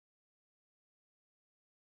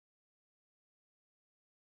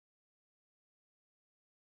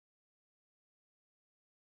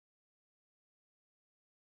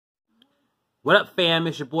What up, fam?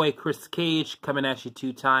 It's your boy Chris Cage coming at you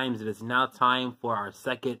 2 times. It is now time for our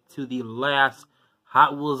second to the last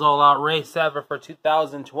Hot Wheels All Out race ever for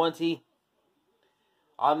 2020.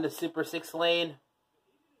 On the Super 6 lane,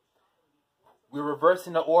 we're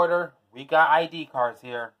reversing the order. We got ID cards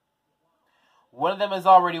here. One of them has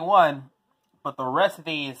already won, but the rest of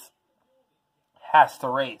these has to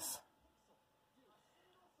race.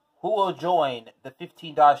 Who will join the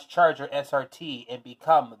 15 Dodge Charger SRT and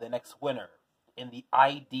become the next winner in the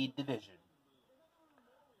ID division?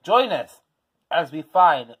 Join us as we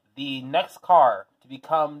find the next car to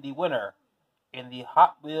become the winner in the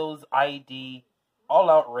Hot Wheels ID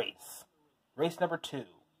All-Out race. Race number 2.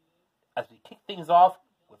 As we kick things off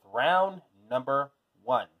with round number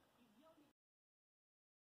 1.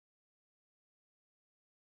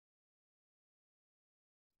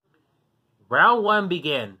 Round 1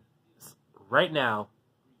 begins right now,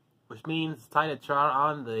 which means it's time to turn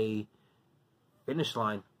on the finish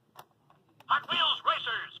line. Hot Wheels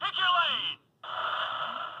racers, pick your lane.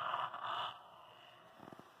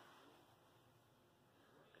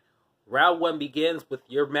 Round 1 begins with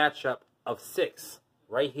your matchup of 6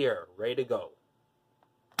 right here, ready to go.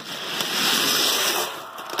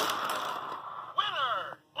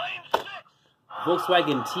 Winner, lane 6.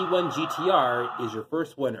 Volkswagen T1 GTR is your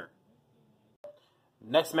first winner.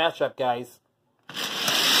 Next matchup, guys.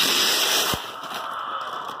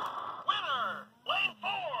 Winner, lane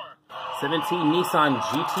 4. 17 Nissan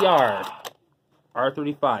GTR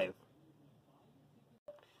R35.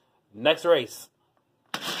 Next race.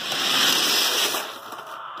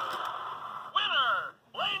 Winner,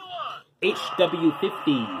 lane 1.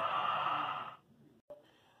 HW50.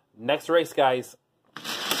 Next race, guys.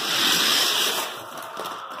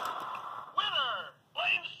 Winner,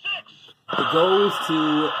 lane 6. It goes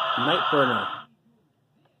to Nightburner.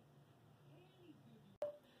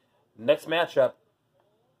 Next matchup.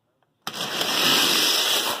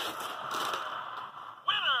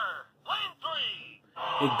 Winner, lane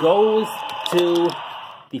 3. It goes to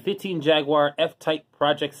the 15 Jaguar F-Type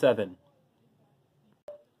Project 7.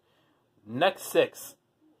 Next 6.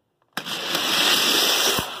 Winner,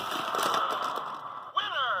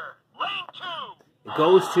 lane 2. It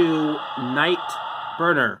goes to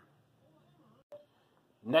Nightburner.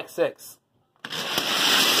 Next 6. Winner,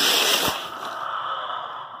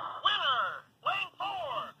 lane 4.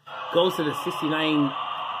 Goes to the 69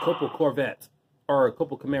 Copel Corvette. Or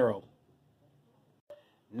Copel Camaro.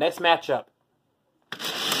 Next matchup.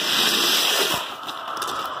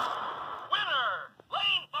 Winner,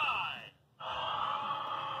 lane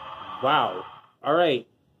 5. Wow. Alright.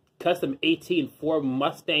 Custom 18 Ford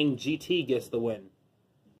Mustang GT gets the win.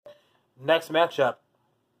 Next matchup.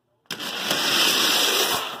 Winner,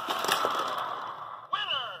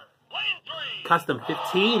 lane 3. Custom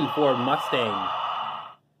 15 Ford Mustang.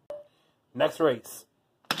 Next race.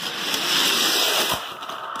 Winner,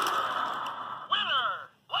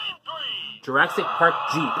 lane 3. Jurassic Park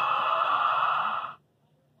Jeep.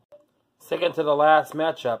 Second to the last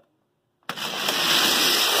matchup.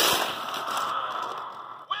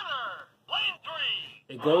 Winner, lane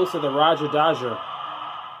 3. It goes to the Roger Dodger.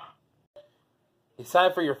 It's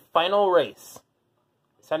time for your final race.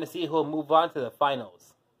 It's time to see who will move on to the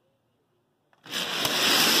finals.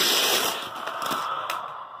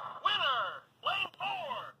 Winner, lane 4.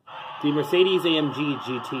 The Mercedes AMG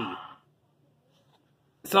GT.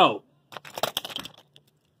 So,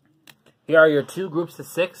 here are your 2 groups of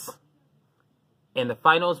 6. And the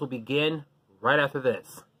finals will begin right after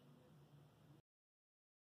this.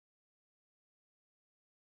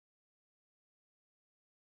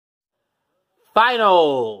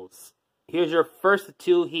 Finals! Here's your first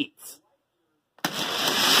 2 heats. Winner,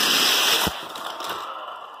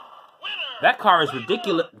 That car is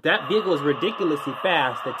ridiculous. That vehicle is ridiculously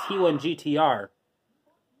fast. The T1 GTR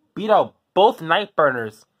beat out both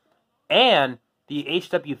Nightburners and the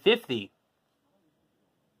HW50.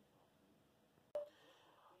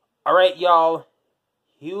 Alright, y'all.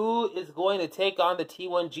 Who is going to take on the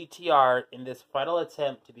T1 GTR in this final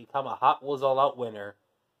attempt to become a Hot Wheels All-Out winner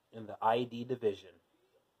in the ID division?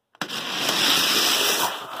 winner,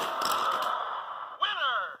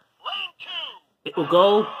 lane 2. It will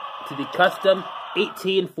go to the custom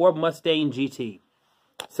 18 Ford Mustang GT.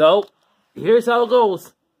 So, here's how it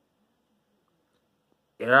goes.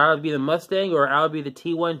 It'll either be the Mustang or it'll be the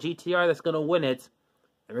T1 GTR that's going to win it.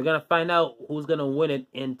 And we're going to find out who's going to win it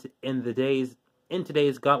in today's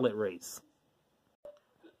gauntlet race.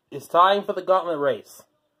 It's time for the gauntlet race.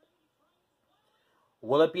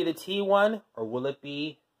 Will it be the T1 or will it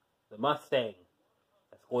be the Mustang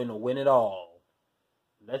that's going to win it all?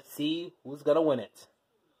 Let's see who's going to win it.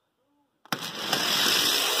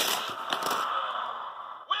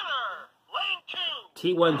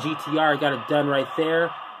 T1 GTR got it done right there.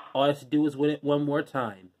 All I have to do is win it one more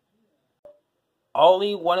time.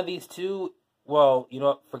 Only one of these two, well, you know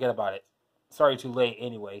what, forget about it. Sorry, too late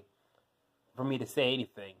anyway, for me to say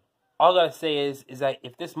anything. All I gotta say is that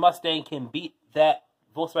if this Mustang can beat that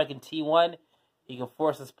Volkswagen T1, he can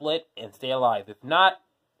force a split and stay alive. If not,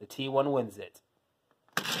 the T1 wins it.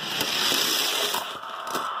 Winner,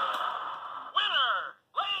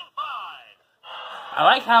 lane 5. I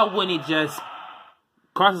like how when he just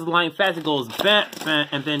crosses the line fast, it goes bam, bam,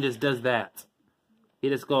 and then just does that. He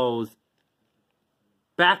just goes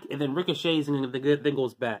back and then ricochets and then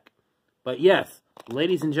goes back. But yes,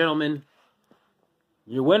 ladies and gentlemen,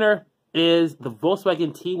 your winner is the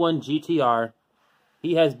Volkswagen T1 GTR.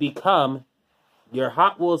 He has become your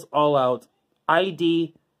Hot Wheels All Out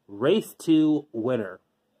ID Race 2 winner.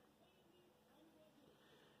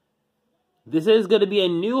 This is going to be a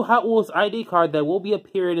new Hot Wheels ID card that will be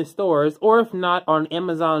appearing in stores, or if not, on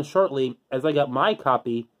Amazon shortly, as I got my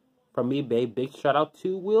copy from eBay. Big shout out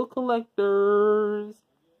to Wheel Collectors.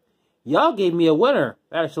 Y'all gave me a winner,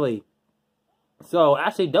 actually. So,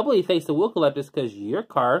 actually, doubly thanks to Wheel Collectors, because your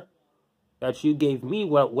car that you gave me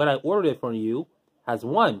when I ordered it from you has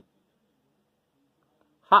won.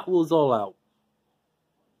 Hot Wheels All Out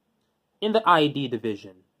in the ID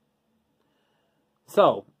division.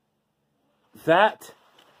 So, that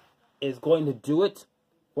is going to do it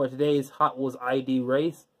for today's Hot Wheels ID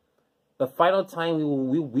race. The final time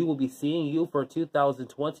we will be seeing you for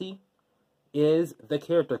 2020 is the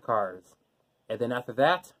character cars. And then after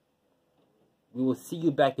that, we will see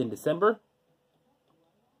you back in December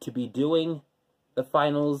to be doing the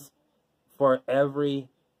finals for every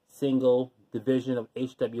single division of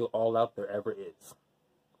HW All Out there ever is.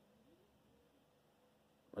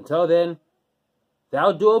 Until then,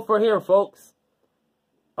 that'll do it for here, folks.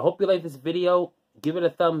 I hope you like this video. Give it a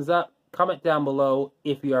thumbs up. Comment down below.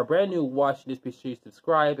 If you are brand new watching this, be sure to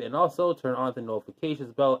subscribe. And also turn on the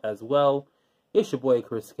notifications bell as well. It's your boy,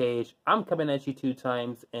 Chris Cage. I'm coming at you 2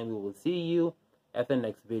 times. And we will see you at the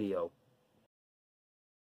next video.